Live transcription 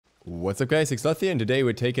What's up guys, ZiSotto here, and today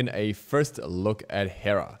we're taking a first look at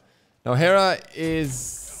Hera. Now Hera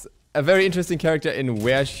is a very interesting character in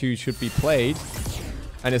where she should be played.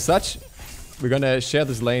 And as such, we're gonna share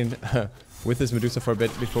this lane with this Medusa for a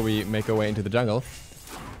bit before we make our way into the jungle.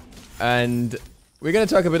 And we're gonna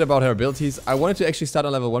talk a bit about her abilities. I wanted to actually start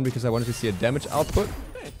on level 1 because I wanted to see a damage output.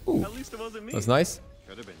 Ooh, at least it wasn't me. That's nice.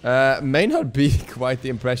 May not be quite the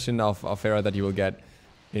impression of Hera that you will get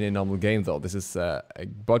in a normal game though. This is a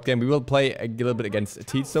bot game. We will play a little bit against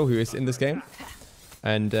ZiSotto, who is in this game.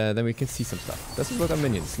 And then we can see some stuff. Does it work on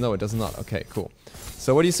minions? No, it does not. Okay, cool.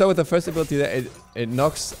 So what you saw with the first ability there, it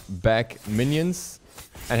knocks back minions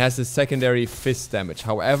and has the secondary fist damage.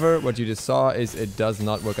 However, what you just saw is it does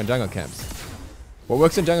not work on jungle camps. What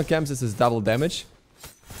works on jungle camps is this double damage.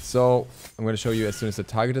 So I'm going to show you as soon as the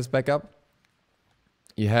target is back up.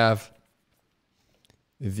 You have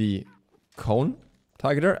the cone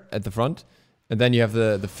targeter at the front, and then you have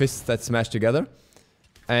the fists that smash together,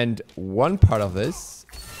 and one part of this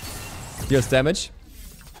deals damage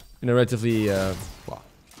in a relatively well,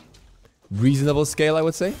 reasonable scale, I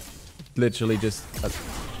would say. Literally just a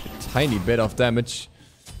tiny bit of damage.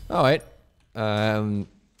 Alright, and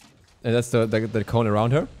that's the cone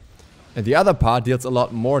around her, and the other part deals a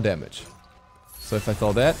lot more damage. So if I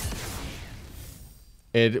throw that,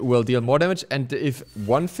 it will deal more damage, and if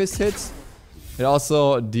one fist hits, it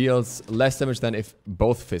also deals less damage than if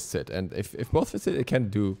both fists hit. And if both fists hit, it can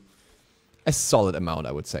do a solid amount,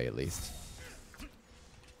 I would say, at least.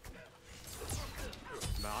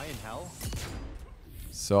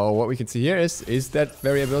 So what we can see here is that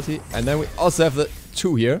variability. And then we also have the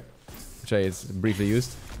 2 here, which I briefly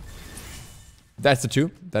used. That's the 2.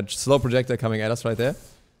 That slow projector coming at us right there.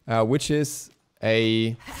 Which is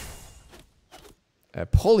a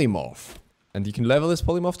polymorph. And you can level this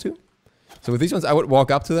polymorph too. So with these ones, I would walk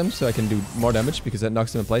up to them so I can do more damage, because that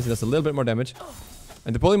knocks them in place. It does a little bit more damage.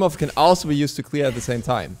 And the polymorph can also be used to clear at the same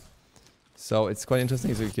time. So it's quite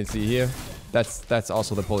interesting. So you can see here, that's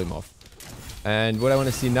also the polymorph. And what I want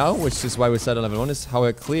to see now, which is why we started on level 1, is how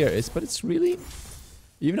a clear is. But it's really,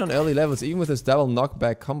 even on early levels, even with this double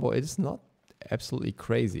knockback combo, it is not absolutely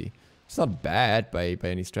crazy. It's not bad by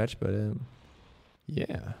any stretch, but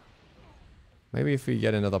yeah. Maybe if we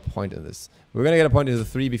get another point in this. We're gonna get a point in the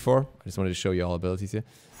 3 before. I just wanted to show you all abilities here.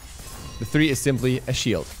 The 3 is simply a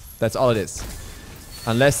shield. That's all it is.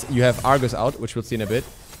 Unless you have Argus out, which we'll see in a bit.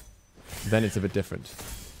 Then it's a bit different.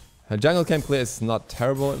 Her jungle camp clear is not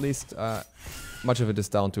terrible, at least. Much of it is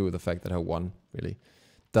down to the fact that her 1 really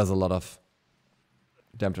does a lot of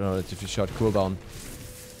damage on a relatively short cooldown.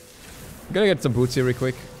 I'm gonna get some boots here real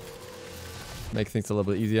quick. Make things a little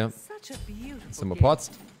bit easier. Some more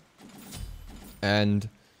pots. And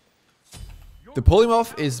the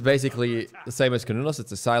polymorph is basically the same as Canunos.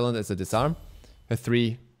 It's a silent, it's a disarm. A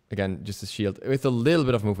 3, again, just a shield with a little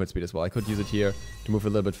bit of movement speed as well. I could use it here to move a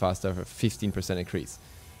little bit faster for 15% increase.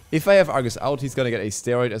 If I have Argus out, he's gonna get a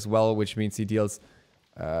steroid as well, which means he deals,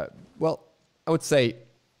 well, I would say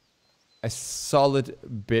a solid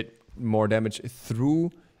bit more damage through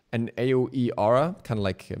an AoE aura, kind of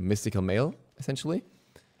like a mystical mail, essentially.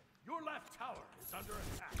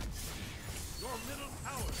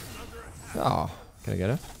 Oh, can I get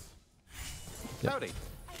her? Yeah.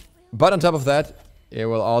 But on top of that, it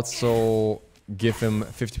will also give him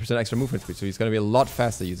 50% extra movement speed, so he's going to be a lot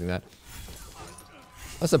faster using that.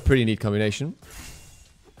 That's a pretty neat combination.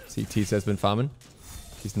 See, Tisa has been farming.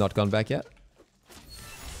 He's not gone back yet.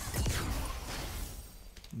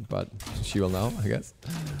 But she will now, I guess.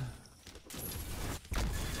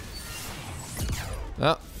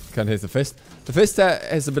 Ah, can't hit the fist. The fist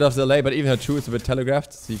has a bit of delay, but even her 2 is a bit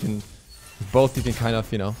telegraphed, so you can... Both you can kind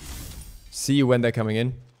of, you know, see when they're coming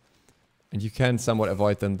in. And you can somewhat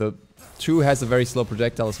avoid them. The 2 has a very slow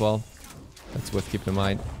projectile as well. That's worth keeping in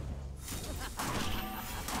mind.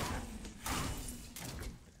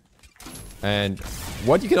 And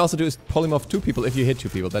what you can also do is polymorph 2 people if you hit 2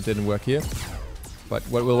 people. That didn't work here. But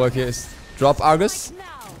what will work here is drop Argus.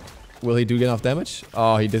 Will he do enough damage?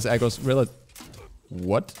 Oh, he disaggroes really.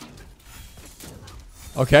 What?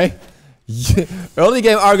 Okay. Early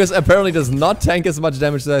game Argus apparently does not tank as much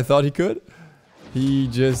damage as I thought he could. He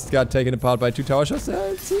just got taken apart by 2 tower shots,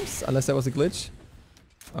 it seems. Unless that was a glitch.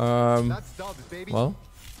 Well.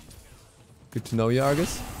 Good to know you,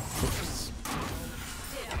 Argus.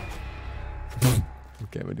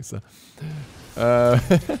 Okay, Medusa. I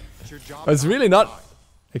was really not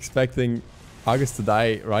expecting Argus to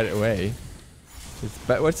die right away.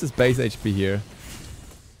 What's his base HP here?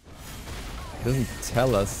 It doesn't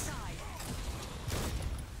tell us.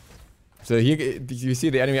 So here, you see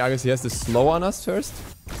the enemy Argus, he has to slow on us first.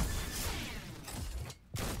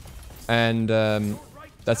 And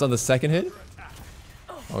that's on the second hit.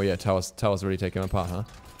 Oh yeah, towers already taking him apart, huh?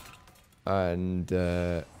 And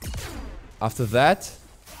after that,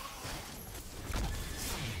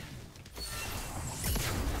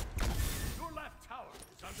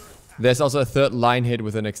 there's also a third line hit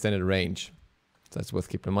with an extended range. So that's worth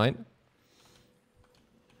keeping in mind.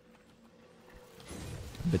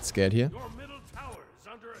 A bit scared here. Your middle tower is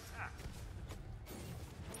under attack.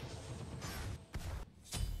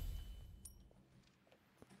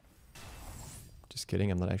 Just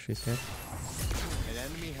kidding, I'm not actually scared. An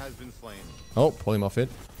enemy has been slain. Oh, polymorph hit.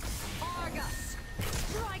 Argus,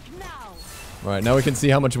 strike now. Alright, now we can see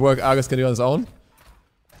how much work Argus can do on his own.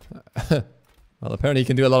 Well, apparently he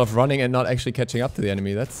can do a lot of running and not actually catching up to the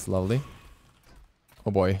enemy. That's lovely.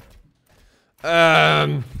 Oh boy.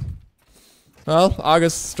 Well,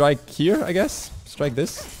 Argus strike here, I guess. Strike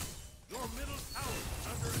this.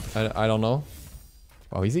 I don't know.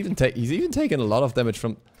 Wow, he's even taking a lot of damage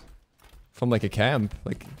from like a camp.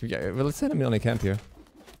 Like, yeah, well, let's send him on a camp here.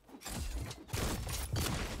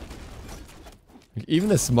 Like, even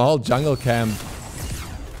a small jungle camp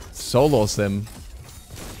solos him.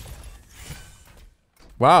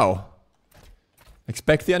 Wow.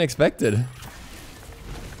 Expect the unexpected.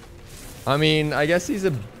 I mean, I guess he's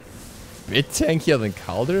a bit tankier than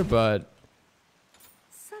Calder, but...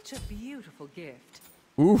 Such a beautiful gift.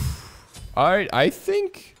 Oof. Alright, I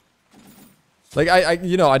think... Like,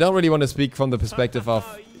 you know, I don't really want to speak from the perspective of,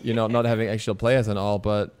 you know, not having actual players and all,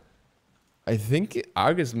 but... I think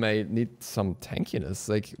Argus may need some tankiness.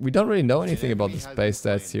 Like, we don't really know anything about the base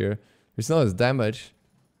stats here. We know his damage.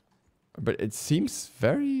 But it seems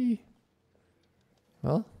very...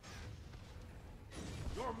 Well...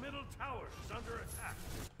 Your middle tower is under attack.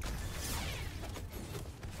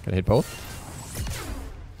 Can I hit both?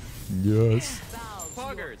 Yes.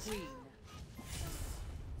 Poggers.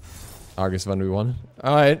 Argus 1v1.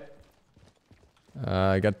 Alright.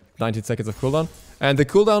 I got 19 seconds of cooldown. And the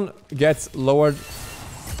cooldown gets lowered.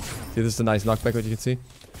 See, this is a nice knockback, what you can see.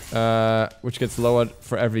 Which gets lowered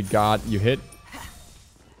for every guard you hit.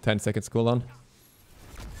 10 seconds cooldown.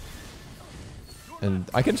 And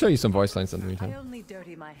I can show you some voice lines in the meantime. I only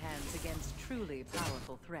dirty my hands against truly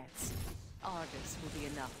powerful threats. Argus will be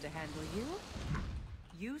enough to handle you.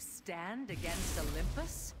 You stand against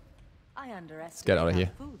Olympus? I underestimate get out of how here.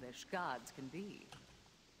 foolish gods can be.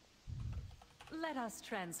 Let us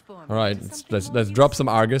transform. Alright, into let's something drop more some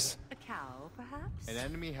Argus. useful. A cow, perhaps? An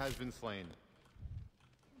enemy has been slain.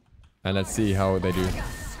 And let's see how they do.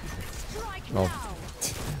 Strike Oh. now.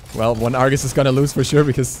 Well, one Argus is gonna lose for sure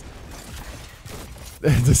because...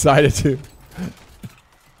 they decided to...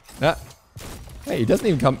 Yeah. Hey, he doesn't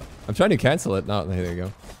even come... I'm trying to cancel it. No, there you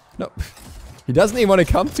go. No. He doesn't even want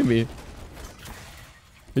to come to me.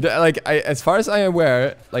 Like, as far as I am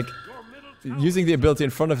aware, like, using the ability in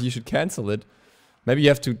front of you should cancel it. Maybe you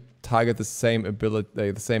have to target the same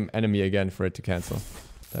ability, the same enemy again for it to cancel.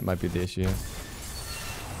 That might be the issue here.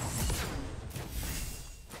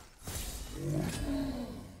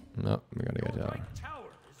 No, we're gonna get Right tower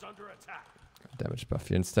is under attack. damage buff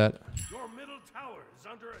here instead. Your middle tower is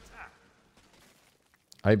under attack.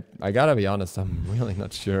 I gotta be honest, I'm really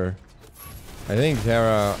not sure. I think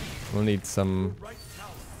Hera will need some Right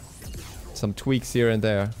tower. tweaks here and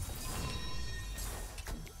there.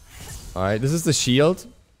 Alright, this is the shield.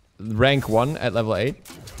 Rank 1 at level 8.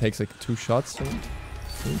 Takes like 2 shots.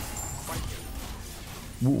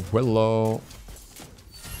 Ooh, hello.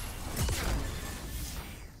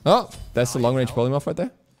 Oh, that's the long range polymorph right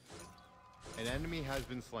there. An enemy has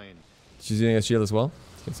been slain. She's using a shield as well.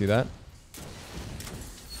 You can see that.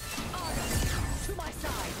 To my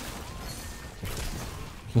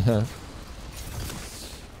side.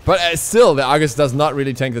 But still, the Argus does not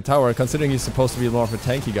really tank the tower, considering he's supposed to be more of a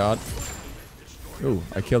tanky god. Ooh,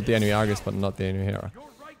 I killed the enemy Argus, but not the enemy Hera. Your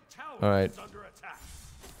right tower Alright. is under attack.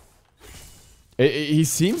 He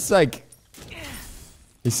seems like...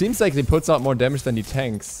 He seems like he puts out more damage than he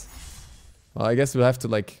tanks. Well, I guess we'll have to,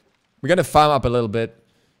 like... We're gonna farm up a little bit.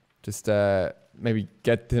 Just, maybe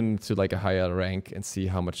get him to, like, a higher rank and see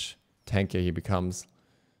how much tankier he becomes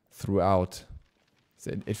throughout.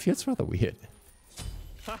 So it feels rather weird.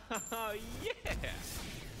 Yeah.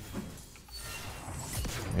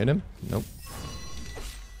 Hit him? Nope.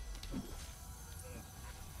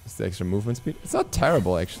 It's the extra movement speed. It's not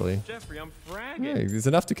terrible, actually. Jeffrey, I'm fragging. Yeah, it's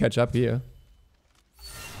enough to catch up here.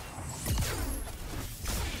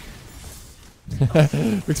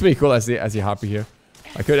 Looks pretty cool as the harpy here.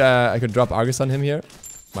 I could drop Argus on him here.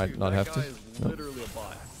 Might not have to. No. Literally a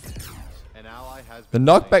bot. An ally has The been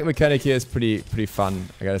knockback slain. mechanic here is pretty fun,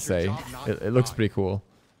 I gotta say. It looks pretty cool.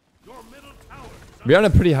 Your middle tower is We're on a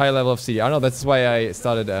pretty high level of CDR now. That's why I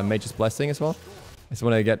started Mage's Blessing as well. I just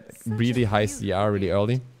want to get really high CDR really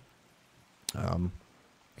early.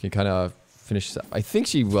 Can kind of finish. I think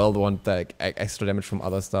she will want that extra damage from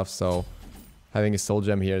other stuff, so having a soul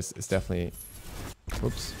gem here is definitely.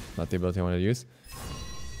 Whoops, not the ability I want to use.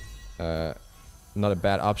 Not a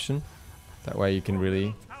bad option. That way you can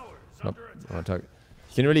really. Nope, I want to talk.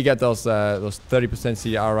 You can really get those 30%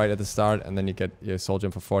 CDR right at the start, and then you get your soul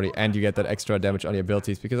gem for 40, and you get that extra damage on your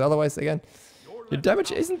abilities. Because otherwise, again, your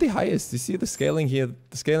damage isn't the highest. You see the scaling here.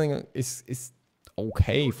 The scaling is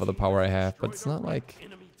okay for the power I have, but it's not like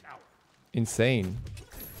insane.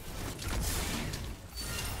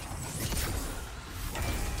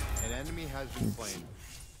 An enemy has been slain.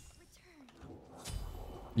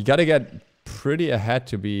 You gotta get pretty ahead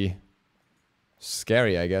to be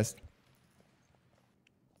scary, I guess.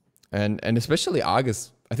 And especially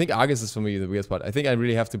Argus. I think Argus is for me the weird spot. I think I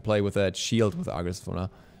really have to play with that shield with Argus for now.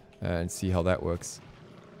 And see how that works.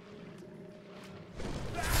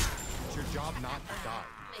 It's your job not to die.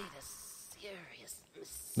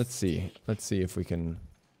 Let's see. Let's see if we can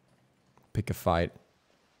pick a fight.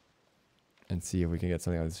 And see if we can get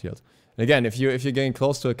something out of the shield. And again, if you're getting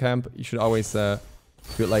close to a camp, you should always do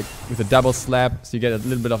it like with a double slap, so you get a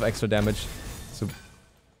little bit of extra damage. So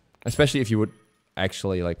especially if you would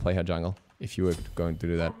actually like play her jungle, if you were going to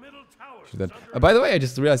do that. By the way, I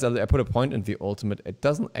just realized I put a point in the ultimate. It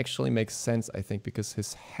doesn't actually make sense, I think, because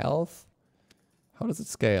his health. How does it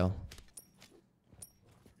scale?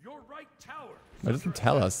 It doesn't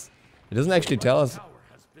tell us. It doesn't actually tell us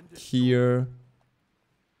here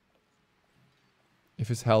if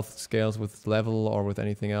his health scales with level or with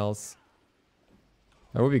anything else.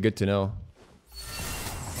 That would be good to know.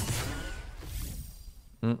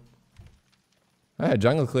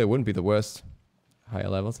 Jungle clear wouldn't be the worst. Higher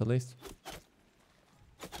levels, at least.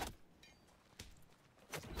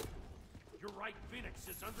 Your right Phoenix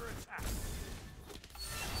is under attack.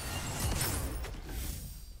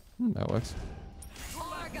 That works.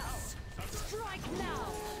 Argus, strike now.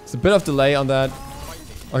 It's a bit of delay on that.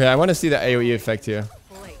 Okay, I want to see the AoE effect here.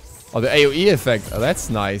 Place. Oh, the AoE effect. Oh, that's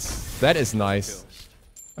nice. That is nice.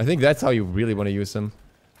 I think that's how you really want to use them.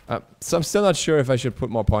 So I'm still not sure if I should put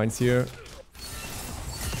more points here.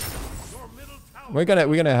 We're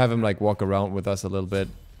gonna have him like walk around with us a little bit.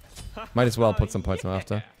 Might as well put some points on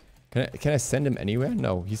after. Can I send him anywhere?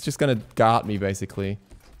 No, he's just gonna guard me basically.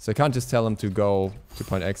 So I can't just tell him to go to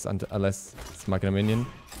point X unless it's marking a minion.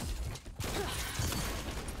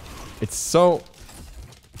 It's so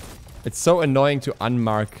annoying to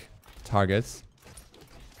unmark targets.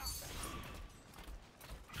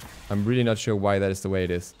 I'm really not sure why that is the way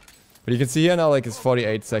it is. But you can see here now like it's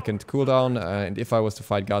 48-second cooldown, and if I was to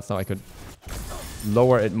fight guards now I could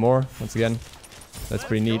lower it more once again. That's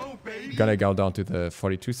pretty neat. Gonna go down to the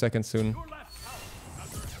 42 seconds soon.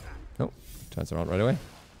 Oh, turns around right away.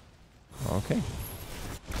 Okay.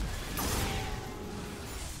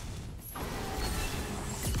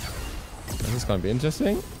 This is gonna be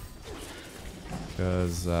interesting.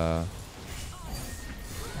 Because, yep,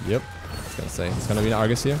 I was gonna say, it's gonna be an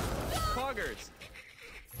Argus here.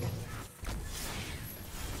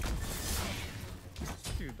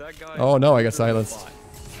 Dude, that guy Oh no, I got silenced.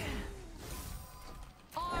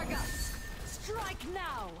 Argus, strike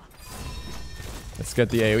now. Let's get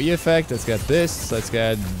the AoE effect. Let's get this. Let's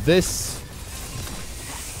get this.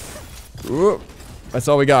 Ooh, that's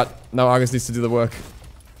all we got. Now Argus needs to do the work.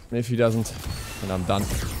 If he doesn't, then I'm done.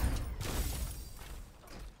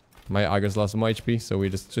 My Argus lost more HP, so we're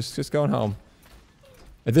just going home.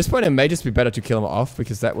 At this point, it may just be better to kill him off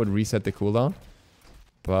because that would reset the cooldown.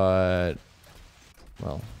 But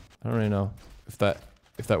well, I don't really know if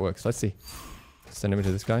that works. Let's see. Send him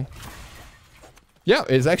into this guy. Yeah,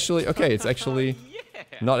 it's actually okay. It's actually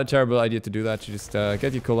not a terrible idea to do that. You just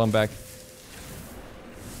get your cooldown back.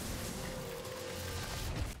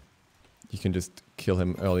 You can just kill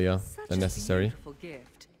him earlier than necessary.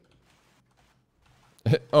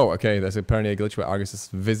 Oh, okay. There's apparently a glitch where Argus is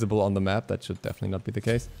visible on the map. That should definitely not be the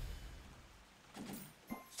case.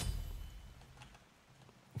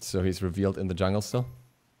 So he's revealed in the jungle still.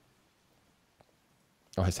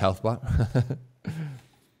 Oh, his health bar.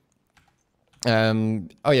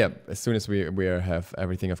 Oh yeah, as soon as we have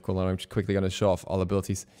everything of cooldown, I'm just quickly gonna show off all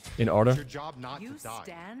abilities in order. It's your job not You to die.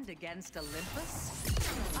 stand against Olympus?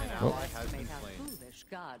 An I ally has underestimate been how slain. foolish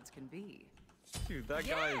gods can be. Dude, that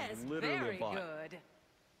guy Yes, is literally very a bot. good.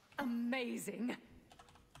 Amazing.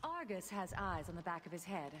 Argus has eyes on the back of his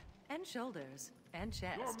head, and shoulders, and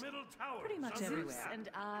Your chest. middle tower Pretty is much under everywhere. attack. And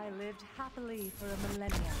I lived happily for a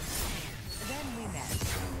millennium. Then we met.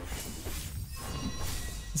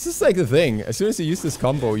 This is like the thing. As soon as you use this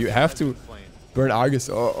combo, you have to Slain. burn Argus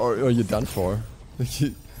or you're done for.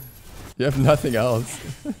 You have nothing else.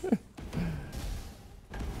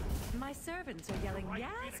 My servants are yelling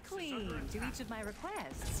yes, queen, to each of my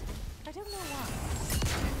requests. I don't know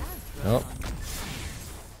why. Oh.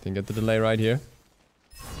 Didn't get the delay right here.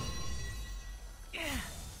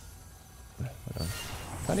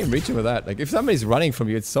 Can't even reach him with that. Like, if somebody's running from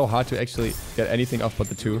you, it's so hard to actually get anything off but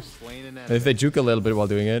the two. Slain an And if enemy. they juke a little bit while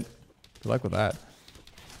doing it, good luck with that.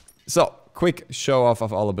 So, quick show off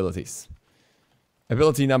of all abilities.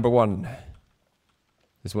 Ability number 1.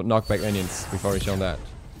 This would knock back minions. We've already shown that.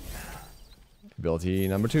 Ability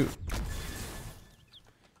number 2.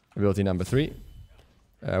 Ability number 3.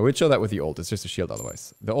 We'll show that with the ult. It's just a shield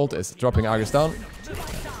otherwise. The ult is dropping Argus down.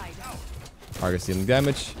 Argus dealing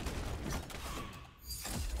damage.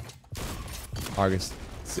 Argus.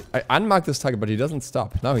 See, I unmarked this target, but he doesn't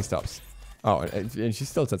stop. Now he stops. Oh, and she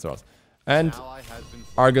still sets her out. And An ally has been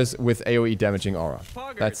slain. Argus with AoE damaging aura.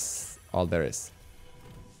 That's all there is.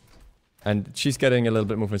 And she's getting a little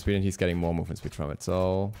bit movement speed and he's getting more movement speed from it.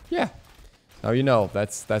 So, yeah. Now you know,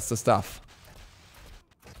 that's the stuff.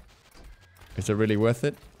 Is it really worth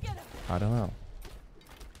it? I don't know.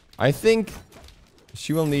 I think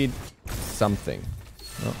she will need something.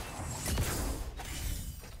 No.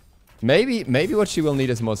 Maybe what she will need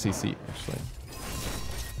is more CC, actually.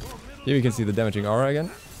 Here we can see the damaging aura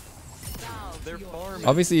again. They're farming.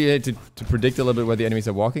 Obviously, to predict a little bit where the enemies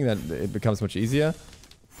are walking, that it becomes much easier.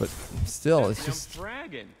 But still, it's just...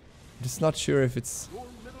 Dragon. I'm just not sure if it's Your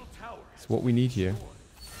middle tower what we need here.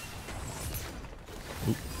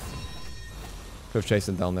 Oop. Could have chased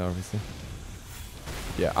him down there, obviously.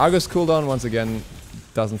 Yeah, Argus cooldown, once again,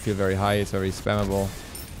 doesn't feel very high. It's very spammable.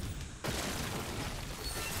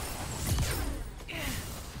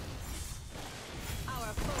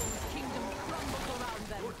 Our foe's kingdom crumbles around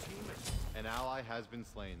them. An ally has been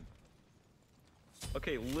slain.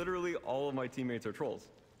 Okay, literally all of my teammates are trolls.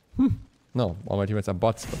 No, all my teammates are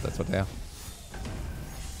bots, but that's what they are.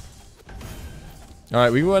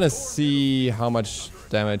 Alright, we want to see how much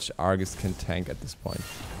damage Argus can tank at this point.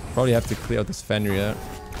 Probably have to clear out this Fenrir,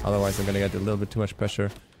 otherwise I'm gonna get a little bit too much pressure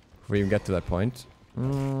before we even get to that point.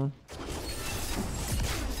 Alright.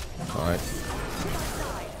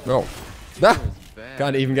 Oh. Ah!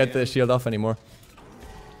 Can't even get the shield off anymore.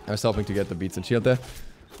 I was hoping to get the beats and shield there.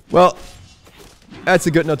 Well, that's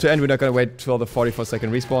a good note to end. We're not gonna wait till the 44-second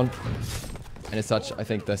respawn. And as such, I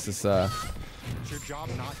think this is It's your job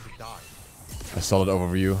not to die. a solid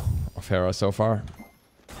overview of Hera so far.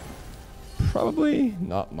 Probably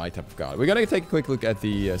not my type of god. We're gonna take a quick look at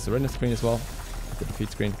the surrender screen as well. The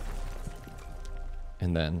defeat screen.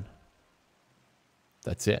 And then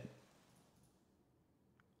that's it.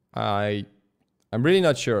 I'm really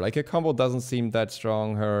not sure. Like, her combo doesn't seem that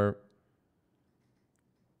strong. Her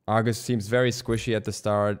Argus seems very squishy at the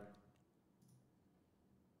start.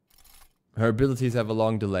 Her abilities have a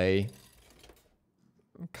long delay.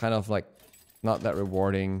 Kind of like not that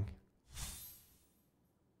rewarding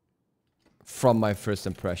from my first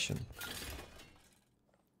impression.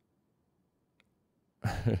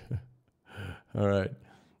 Alright.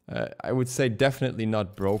 I would say definitely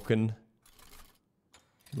not broken.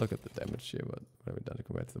 Look at the damage here. What have we done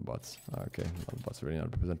compared to the bots? Oh, okay, well, the bots are really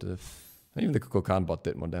not representative. Even the Kukulkan bot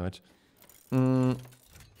did more damage.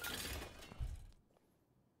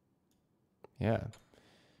 Yeah.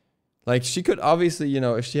 Like, she could obviously, you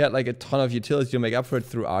know, if she had like a ton of utility to make up for it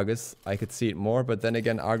through Argus, I could see it more. But then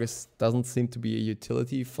again, Argus doesn't seem to be a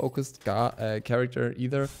utility-focused character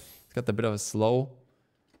either. It's got a bit of a slow.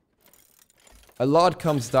 A lot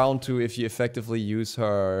comes down to if you effectively use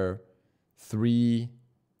her 3+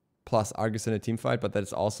 Argus in a team fight, but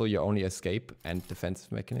that's also your only escape and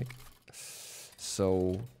defensive mechanic.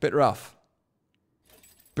 So, bit rough.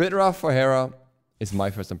 Bit rough for Hera is my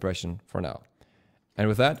first impression for now. And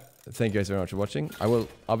with that, thank you guys very much for watching. I will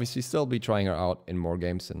obviously still be trying her out in more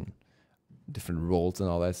games and different roles and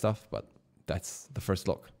all that stuff, but that's the first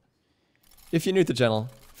look. If you're new to the channel,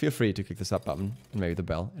 feel free to click the sub button and maybe the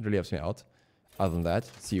bell. It really helps me out. Other than that,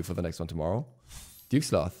 see you for the next one tomorrow.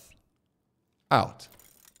 DukeSloth, out.